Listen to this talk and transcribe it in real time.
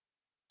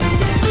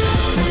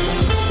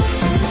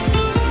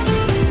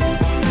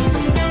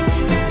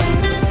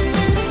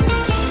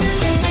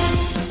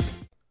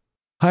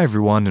Hi,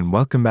 everyone, and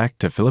welcome back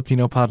to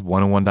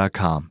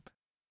FilipinoPod101.com.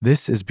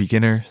 This is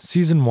Beginner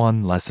Season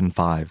 1, Lesson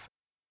 5.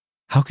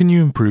 How can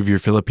you improve your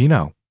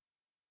Filipino?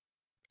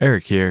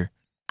 Eric here.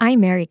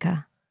 I'm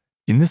Erica.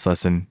 In this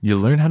lesson,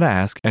 you'll learn how to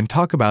ask and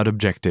talk about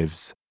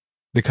objectives.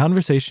 The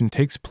conversation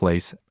takes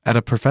place at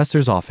a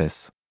professor's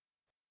office.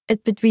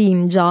 It's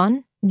between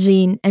John,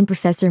 Jean, and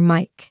Professor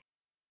Mike.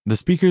 The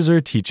speakers are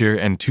a teacher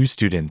and two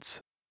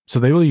students, so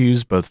they will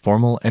use both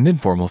formal and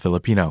informal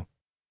Filipino.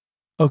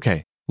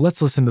 Okay,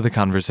 let's listen to the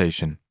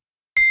conversation.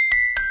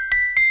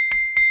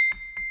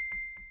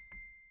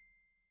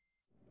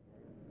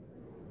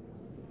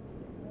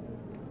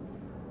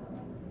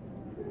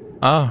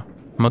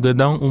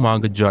 Magandang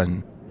umaga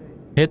John.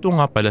 Heto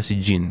nga pala si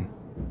Jean.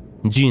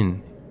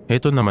 Jean,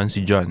 heto naman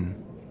si John.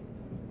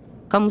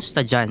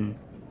 Kamusta Jan?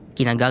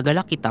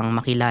 Kinagagalak kitang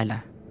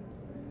makilala.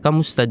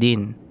 Kamusta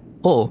din?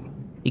 Oo,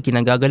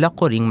 ikinagagalak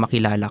ko ring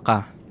makilala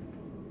ka.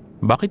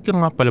 Bakit ka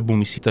nga pala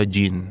bumisita,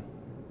 Jean?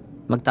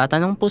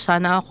 Magtatanong po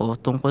sana ako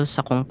tungkol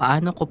sa kung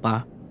paano ko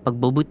pa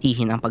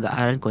pagbubutihin ang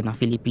pag-aaral ko ng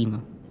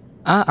Filipino.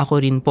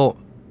 Ako rin po.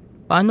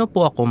 Paano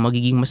po ako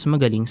magiging mas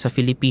magaling sa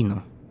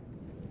Filipino?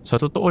 Sa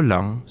totoo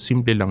lang,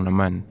 simple lang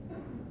naman.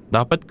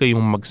 Dapat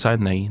kayong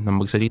magsanay na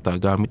magsalita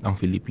gamit ang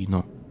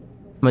Filipino.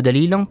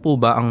 Madali lang po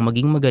ba ang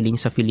maging magaling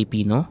sa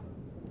Filipino?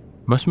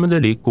 Mas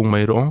madali kung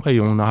mayroon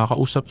kayong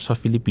nakakausap sa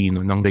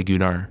Filipino ng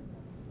regular.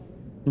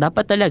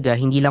 Dapat talaga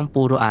hindi lang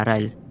puro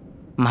aral.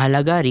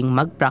 Mahalaga ring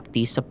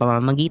mag-practice sa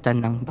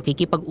pamamagitan ng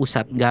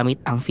pakikipag-usap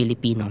gamit ang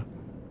Filipino.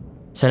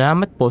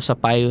 Salamat po sa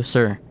payo,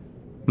 sir.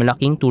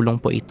 Malaking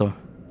tulong po ito.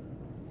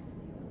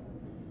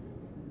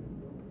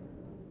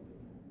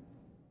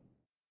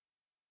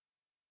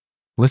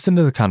 Listen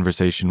to the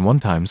conversation one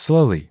time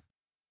slowly.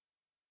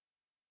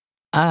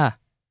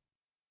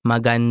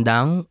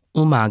 Magandang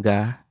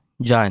umaga,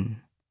 John.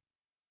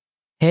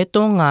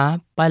 Heto nga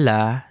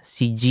pala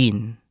si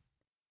Jean.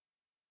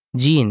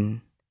 Jean,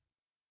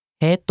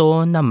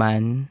 heto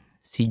naman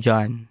si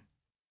John.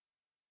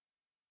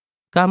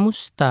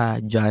 Kamusta,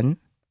 John?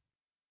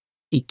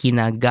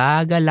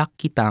 Ikinagagalak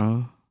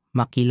kitang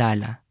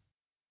makilala.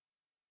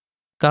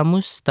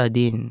 Kamusta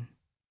din?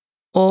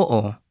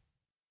 Oo,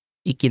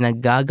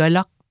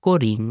 ikinagagalak ko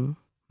ring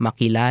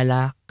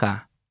makilala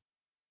ka.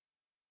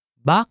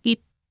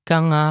 Bakit ka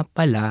nga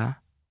pala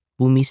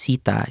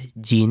bumisita,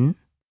 Jean?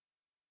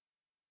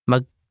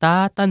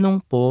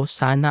 Magtatanong po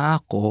sana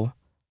ako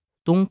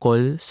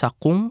tungkol sa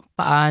kung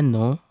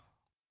paano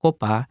ko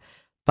pa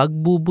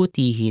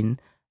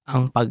pagbubutihin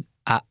ang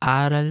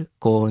pag-aaral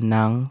ko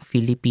ng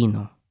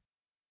Filipino.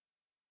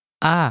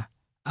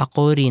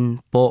 Ako rin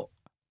po.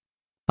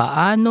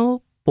 Paano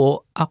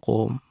po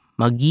ako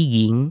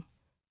magiging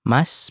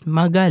mas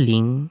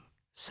magaling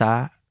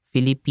sa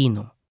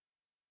Filipino?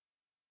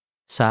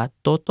 Sa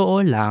totoo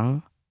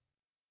lang,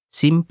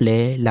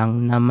 simple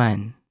lang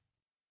naman.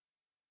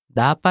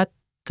 Dapat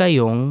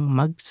kayong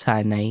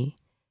magsanay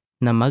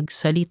na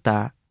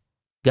magsalita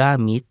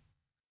gamit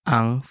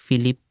ang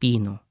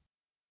Filipino.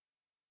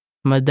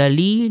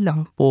 Madali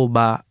lang po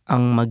ba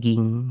ang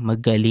maging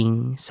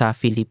magaling sa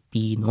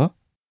Filipino?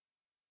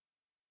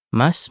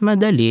 Mas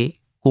madali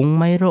kung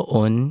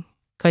mayroon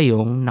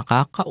kayong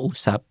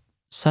nakakausap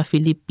sa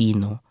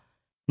Filipino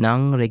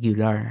ng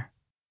regular.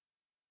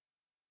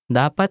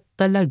 Dapat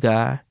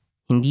talaga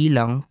hindi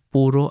lang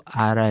puro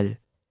aral.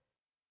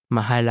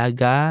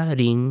 Mahalaga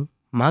ring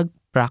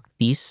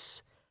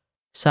mag-practice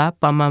sa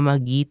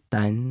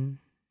pamamagitan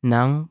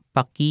ng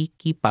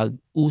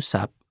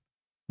pakikipag-usap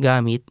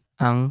gamit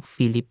ang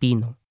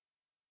Filipino.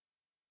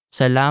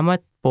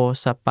 Salamat po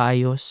sa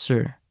payo,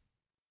 sir.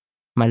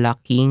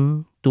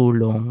 Malaking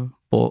tulong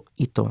po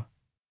ito.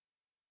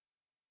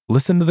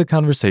 Listen to the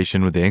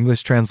conversation with the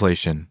English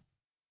translation.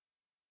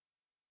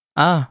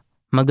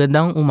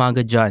 Magandang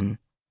umaga, John.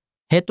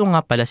 Heto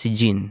nga pala si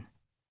Jean.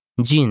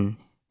 Jean,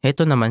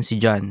 heto naman si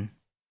John.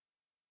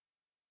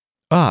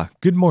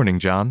 Good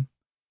morning, John.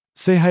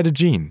 Say hi to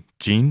Jean.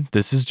 Jean,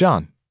 this is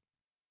John.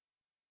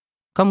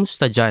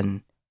 Kamusta,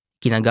 John?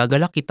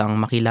 Kinagagalak kitang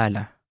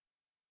makilala.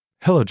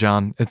 Hello,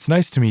 John. It's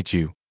nice to meet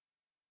you.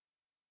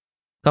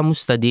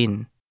 Kamusta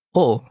din?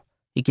 Oo,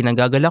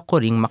 ikinagagalak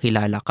ko ring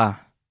makilala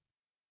ka.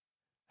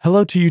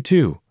 Hello to you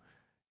too.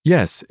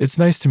 Yes, it's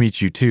nice to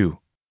meet you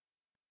too.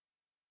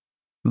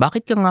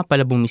 Bakit ka nga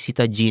pala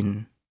bumisita,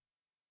 Jean?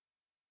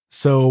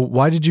 So,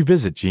 why did you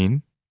visit,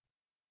 Jean?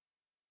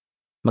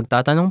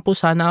 Magtatanong po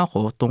sana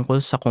ako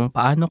tungkol sa kung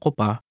paano ko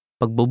pa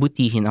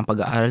pagbubutihin ang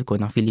pag-aaral ko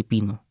ng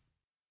Filipino.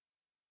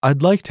 I'd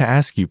like to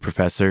ask you,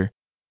 Professor,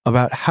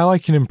 about how I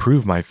can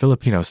improve my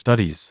Filipino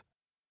studies.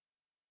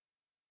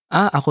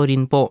 Ako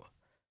rin po.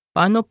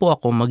 Paano po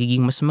ako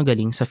magiging mas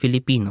magaling sa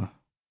Filipino?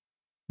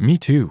 Me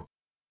too.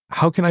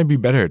 How can I be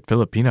better at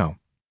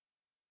Filipino?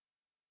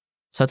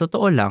 Sa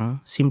totoo lang,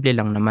 simple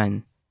lang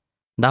naman.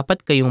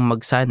 Dapat kayong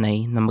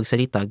magsanay na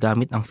magsalita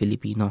gamit ang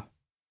Filipino.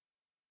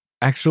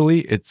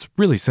 Actually, it's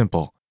really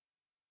simple.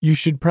 You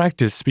should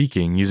practice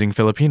speaking using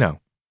Filipino.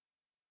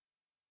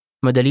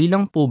 Madali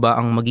lang po ba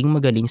ang maging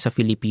magaling sa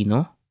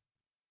Filipino?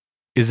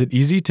 Is it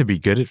easy to be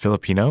good at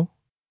Filipino?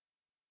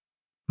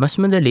 Mas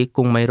madali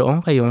kung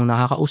mayroon kayong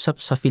nakakausap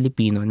sa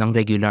Filipino ng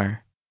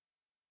regular.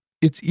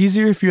 It's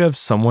easier if you have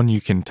someone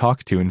you can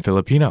talk to in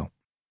Filipino.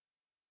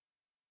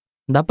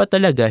 Dapat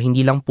talaga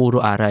hindi lang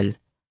puro aral.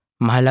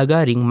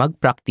 Mahalaga ring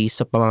mag-practice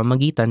sa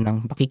pamamagitan ng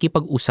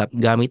pakikipag-usap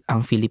gamit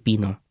ang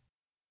Filipino.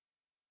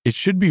 It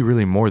should be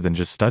really more than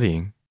just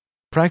studying.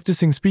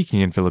 Practicing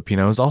speaking in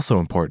Filipino is also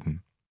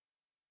important.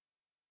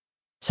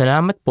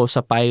 Salamat po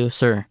sa payo,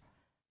 sir.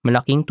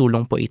 Malaking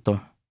tulong po ito.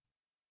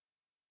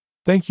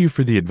 Thank you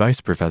for the advice,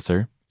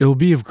 Professor. It will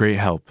be of great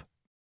help.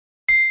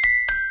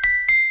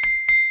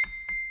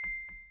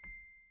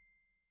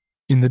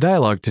 In the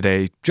dialogue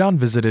today, John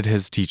visited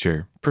his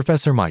teacher,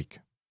 Professor Mike.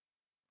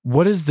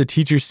 What is the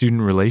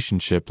teacher-student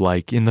relationship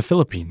like in the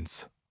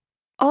Philippines?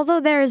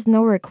 Although there is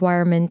no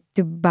requirement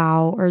to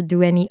bow or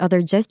do any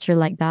other gesture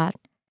like that,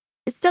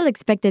 it's still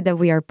expected that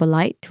we are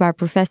polite to our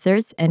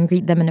professors and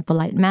greet them in a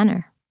polite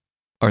manner.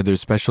 Are there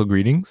special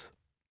greetings?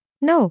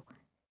 No,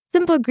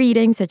 simple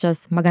greetings such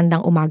as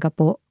magandang umaga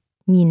po,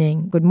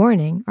 meaning good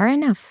morning, are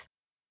enough.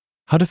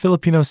 How do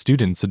Filipino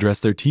students address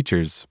their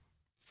teachers?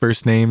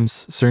 First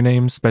names,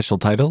 surnames, special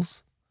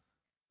titles?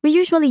 We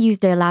usually use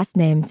their last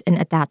names and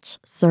attach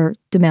sir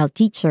to male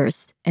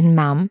teachers and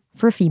ma'am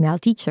for female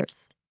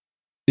teachers.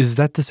 Is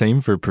that the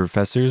same for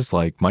professors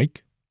like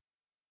Mike?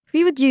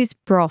 We would use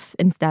prof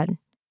instead.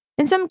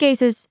 In some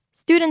cases,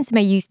 students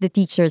may use the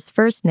teacher's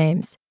first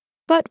names,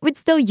 but we'd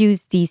still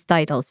use these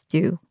titles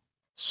too.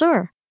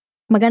 Sure,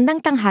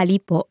 magandang tanghali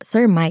po,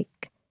 Sir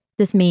Mike.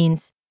 This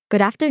means,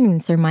 good afternoon,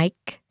 Sir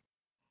Mike.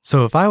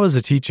 So if I was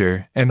a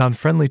teacher and on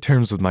friendly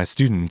terms with my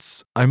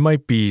students, I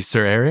might be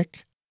Sir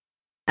Eric?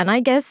 And I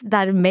guess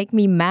that'd make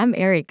me Ma'am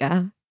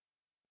Erica.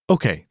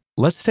 Okay,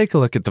 let's take a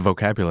look at the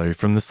vocabulary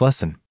from this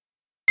lesson.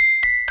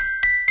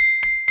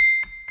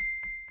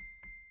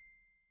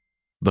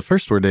 The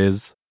first word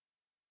is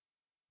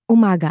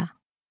Umaga,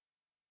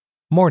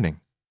 morning.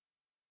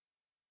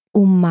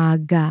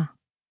 umaga,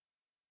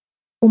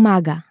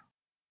 umaga.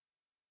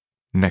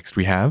 Next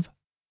we have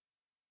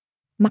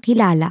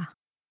Makilala,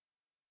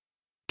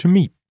 to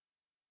meet.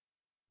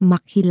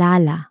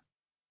 makilala,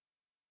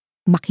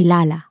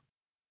 makilala.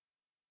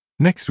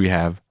 Next we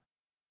have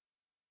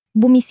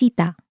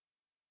Bumisita,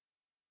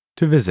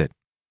 to visit.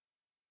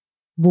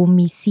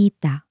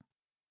 bumisita,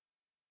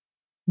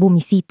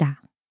 bumisita.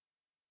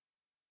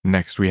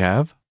 Next we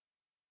have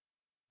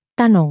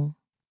Tanong,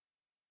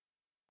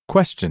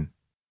 question.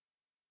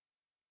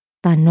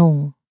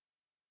 tanong,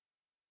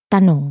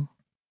 tanong.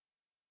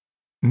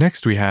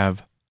 Next we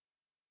have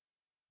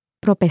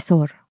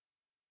Profesor,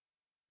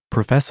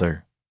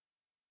 professor.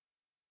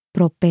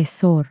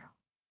 profesor,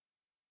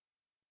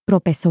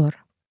 profesor.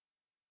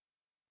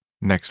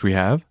 Next we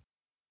have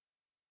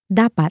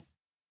Dapat,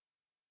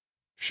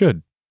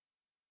 should.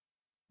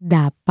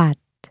 dapat,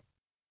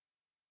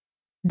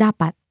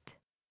 dapat.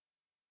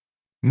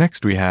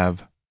 Next we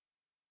have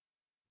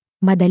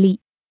Madali,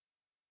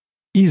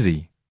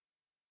 easy.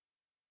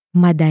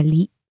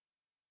 madali,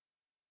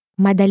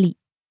 madali.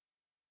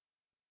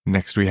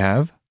 Next we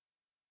have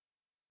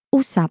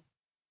Usap,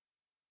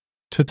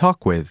 to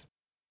talk with,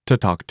 to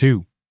talk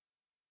to.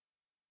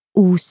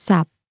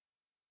 usap,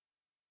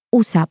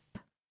 usap.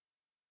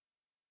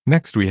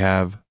 Next we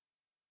have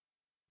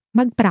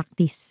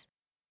Magpractice,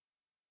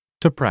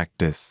 to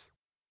practice.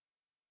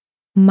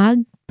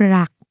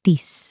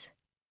 magpractice,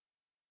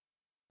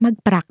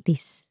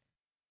 magpractice.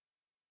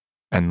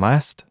 And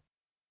last,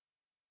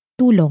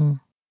 Tulong,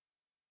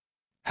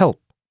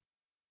 help.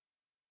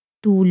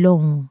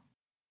 tulong,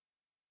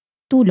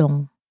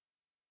 tulong.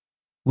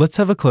 Let's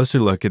have a closer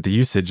look at the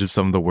usage of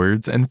some of the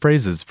words and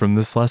phrases from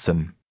this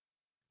lesson.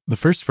 The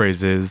first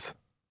phrase is,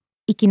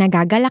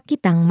 Ikinagagalak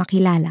kitang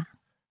makilala.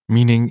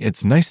 meaning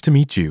it's nice to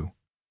meet you.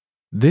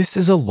 This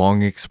is a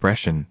long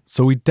expression,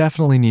 so we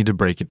definitely need to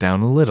break it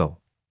down a little.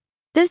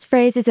 This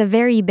phrase is a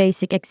very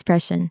basic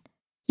expression.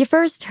 You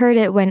first heard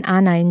it when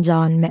Anna and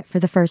John met for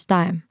the first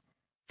time.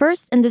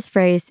 First in this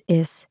phrase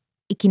is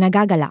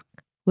ikinagagalak,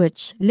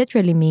 which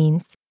literally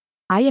means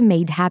I am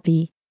made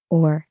happy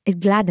or it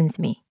gladdens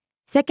me.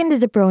 Second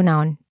is the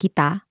pronoun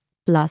kita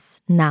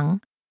plus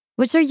nang,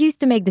 which are used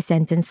to make the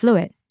sentence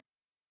fluid.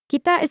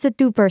 Kita is a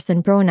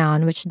two-person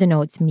pronoun which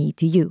denotes me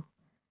to you.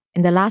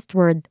 And the last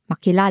word,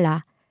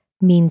 makilala,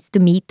 means to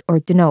meet or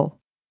to know.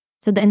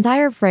 So the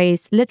entire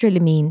phrase literally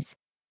means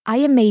I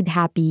am made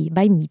happy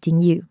by meeting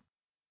you,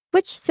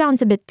 which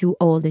sounds a bit too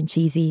old and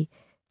cheesy,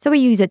 so we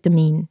use it to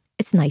mean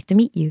it's nice to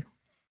meet you.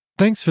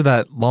 Thanks for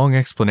that long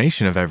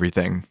explanation of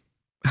everything.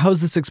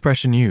 How's this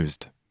expression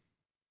used?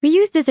 We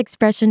use this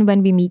expression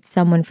when we meet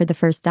someone for the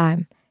first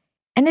time,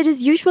 and it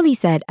is usually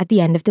said at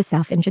the end of the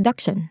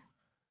self-introduction.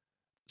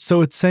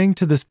 So it's saying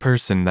to this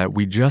person that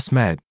we just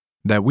met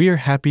that we are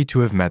happy to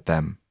have met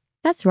them.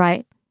 That's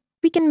right.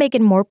 We can make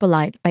it more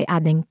polite by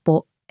adding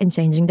po and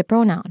changing the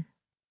pronoun.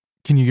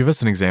 Can you give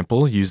us an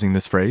example using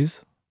this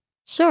phrase?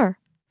 Sure.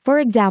 For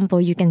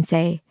example, you can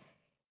say,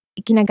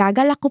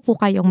 Ikinagagalak ko po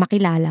kayong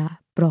makilala,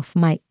 Prof.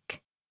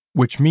 Mike.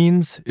 Which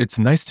means, it's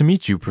nice to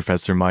meet you,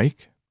 Professor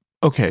Mike.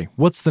 Okay,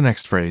 what's the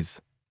next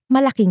phrase?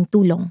 Malaking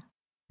tulong.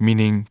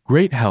 meaning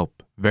great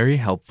help, very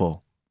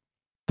helpful.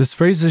 This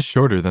phrase is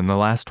shorter than the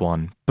last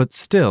one, but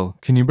still,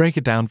 can you break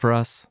it down for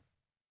us?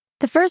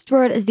 The first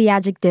word is the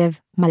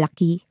adjective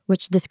malaki,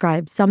 which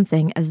describes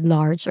something as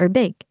large or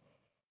big.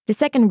 The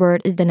second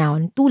word is the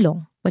noun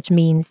tulong, which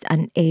means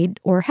an aid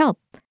or help.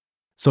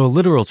 So a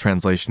literal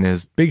translation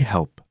is big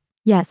help.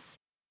 Yes,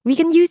 we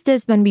can use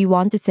this when we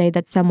want to say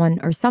that someone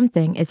or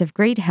something is of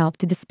great help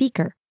to the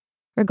speaker,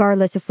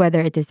 regardless of whether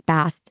it is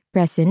past,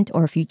 present,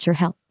 or future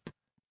help.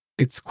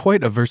 It's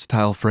quite a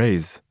versatile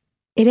phrase.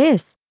 It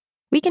is.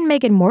 We can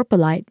make it more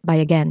polite by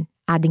again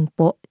adding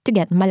po to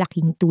get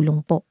malaking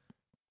tulong po.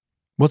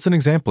 What's an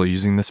example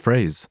using this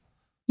phrase?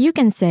 You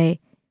can say,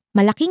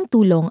 malaking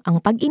tulong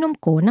ang pag-inom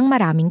ko ng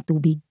maraming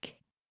tubig.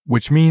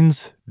 Which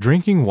means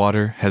drinking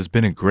water has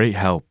been a great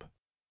help.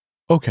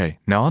 Okay,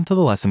 now on to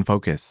the lesson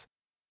focus.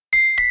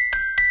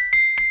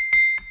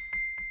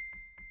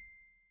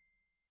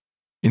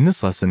 In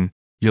this lesson,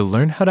 you'll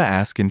learn how to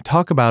ask and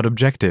talk about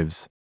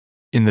objectives.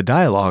 In the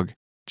dialogue,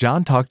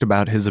 John talked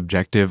about his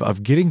objective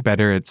of getting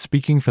better at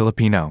speaking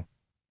Filipino.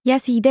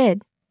 Yes, he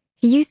did.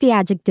 He used the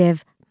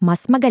adjective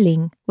mas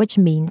magaling, which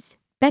means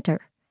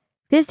better.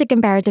 This is the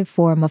comparative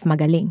form of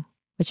magaling,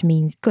 which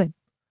means good.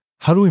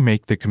 How do we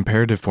make the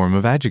comparative form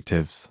of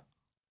adjectives?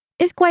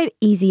 It's quite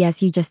easy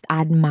as you just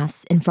add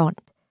mas in front.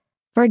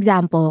 For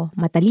example,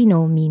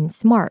 matalino means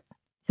smart.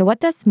 So what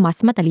does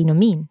mas matalino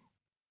mean?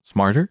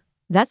 Smarter?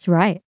 That's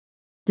right.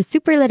 The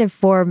superlative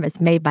form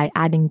is made by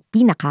adding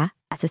pinaka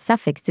as a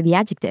suffix to the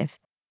adjective.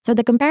 So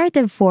the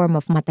comparative form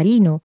of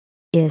matalino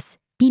is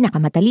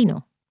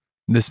pinakamatalino.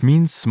 This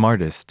means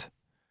smartest.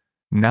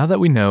 Now that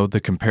we know the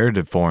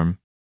comparative form,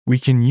 we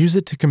can use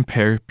it to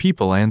compare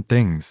people and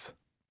things.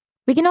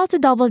 We can also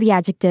double the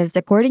adjectives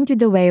according to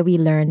the way we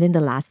learned in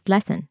the last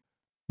lesson.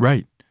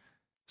 Right.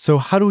 So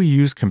how do we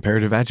use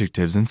comparative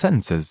adjectives in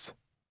sentences?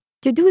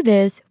 To do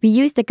this, we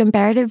use the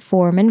comparative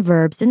form and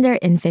verbs in their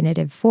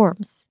infinitive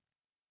forms.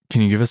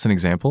 Can you give us an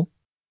example?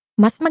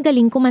 Mas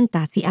magaling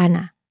kumanta si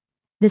Ana.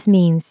 This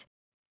means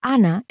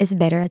Ana is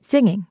better at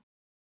singing.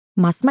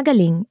 Mas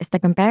magaling is the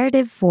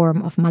comparative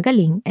form of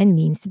magaling and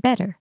means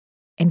better.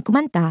 And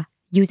kumanta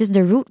uses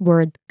the root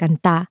word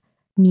kanta,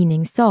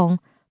 meaning song,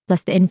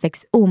 plus the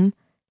infix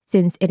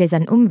since it is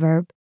an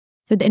verb,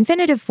 so the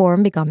infinitive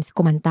form becomes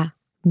kumanta,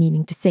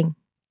 meaning to sing.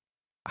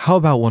 How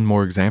about one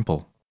more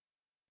example?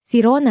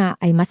 Si Rona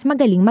ay mas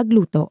magaling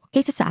magluto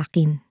kaysa sa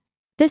akin.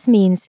 This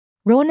means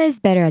Rona is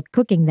better at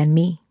cooking than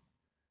me.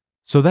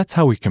 So that's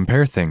how we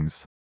compare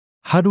things.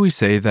 How do we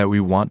say that we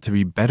want to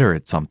be better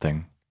at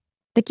something?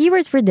 The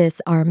keywords for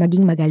this are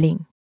maging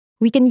magaling.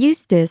 We can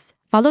use this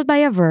followed by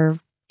a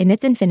verb in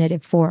its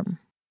infinitive form.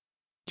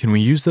 Can we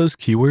use those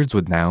keywords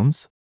with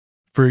nouns?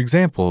 For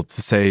example,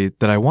 to say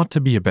that I want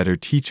to be a better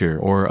teacher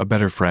or a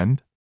better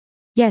friend?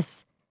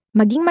 Yes,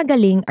 maging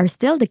magaling are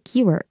still the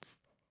keywords.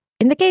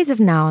 In the case of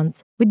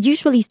nouns, we'd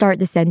usually start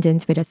the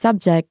sentence with a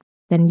subject,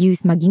 then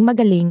use maging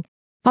magaling,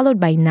 followed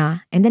by na,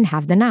 and then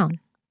have the noun.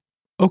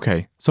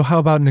 Okay, so how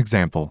about an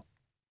example?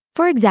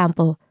 For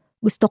example,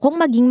 gusto kong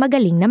maging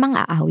magaling na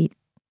mang-aawit,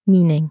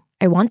 meaning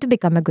I want to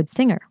become a good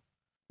singer.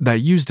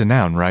 That used a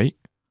noun, right?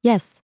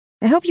 Yes,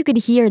 I hope you could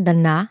hear the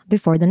na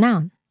before the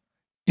noun.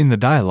 In the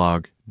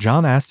dialogue,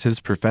 John asked his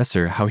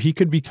professor how he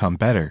could become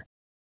better.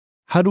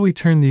 How do we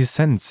turn these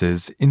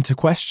sentences into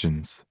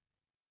questions?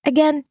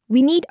 Again,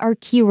 we need our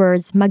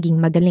keywords maging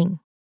magaling.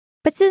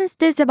 But since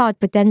this is about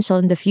potential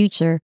in the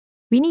future,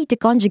 we need to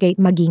conjugate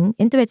maging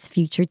into its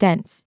future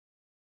tense.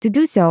 To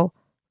do so,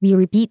 we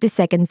repeat the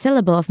second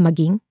syllable of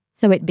maging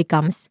so it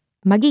becomes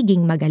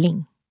magiging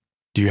magaling.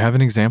 Do you have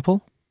an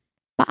example?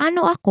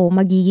 Paano ako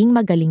magiging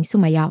magaling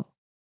sumayaw?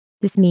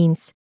 This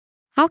means,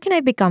 how can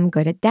I become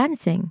good at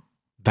dancing?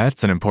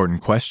 That's an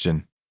important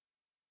question.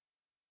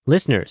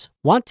 Listeners,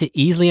 want to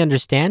easily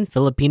understand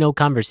Filipino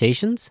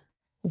conversations?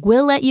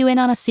 We'll let you in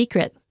on a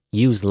secret.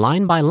 Use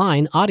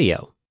line-by-line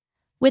audio.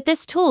 With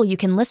this tool, you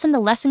can listen to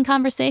lesson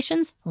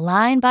conversations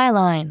line by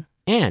line.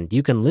 And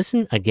you can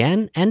listen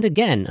again and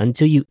again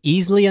until you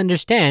easily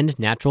understand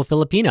natural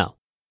Filipino.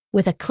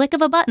 With a click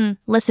of a button,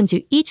 listen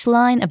to each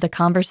line of the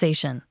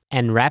conversation.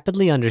 And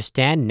rapidly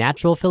understand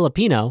natural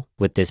Filipino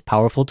with this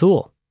powerful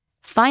tool.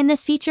 Find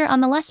this feature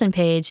on the lesson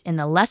page in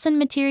the Lesson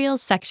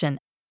Materials section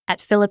at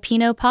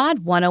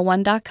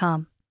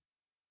filipinopod101.com.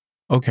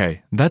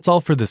 Okay, that's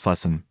all for this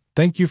lesson.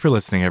 Thank you for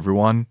listening,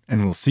 everyone,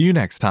 and we'll see you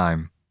next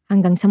time.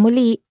 Hanggang sa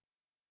muli!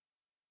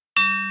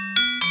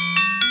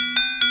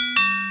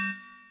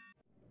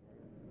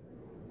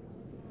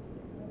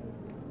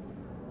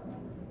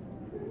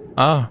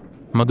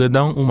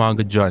 Magandang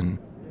umaga John.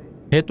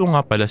 Heto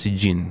nga pala si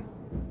Jean.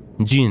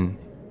 Jean,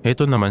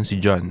 heto naman si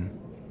John.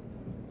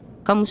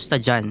 Kamusta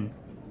Jan?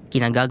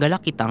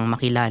 Kinagagalak kitang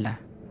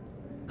makilala.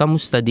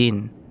 Kamusta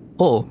din?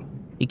 Oo,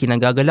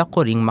 ikinagagalak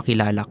ko ring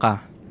makilala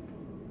ka.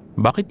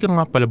 Bakit ka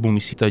nga pala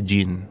bumisita,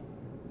 Jean?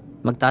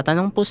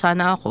 Magtatanong po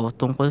sana ako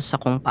tungkol sa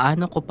kung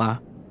paano ko pa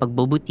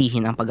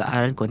pagbubutihin ang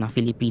pag-aaral ko ng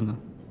Filipino.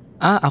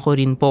 Ako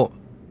rin po.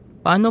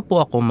 Paano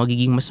po ako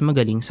magiging mas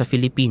magaling sa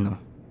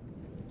Filipino?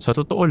 Sa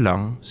totoo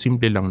lang,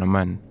 simple lang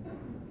naman.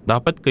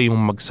 Dapat kayong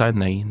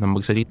magsanay na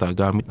magsalita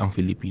gamit ang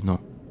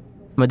Filipino.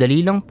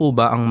 Madali lang po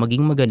ba ang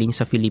maging magaling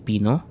sa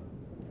Filipino?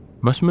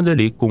 Mas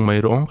madali kung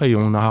mayroon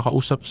kayong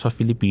nakakausap sa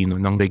Filipino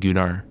ng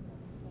regular.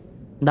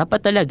 Dapat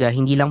talaga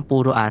hindi lang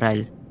puro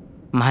aral.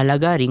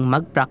 Mahalaga ring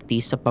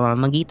mag-practice sa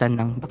pamamagitan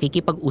ng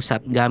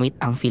pakikipag-usap gamit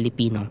ang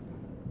Filipino.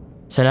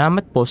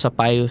 Salamat po sa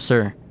payo,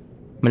 sir.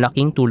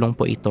 Malaking tulong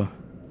po ito.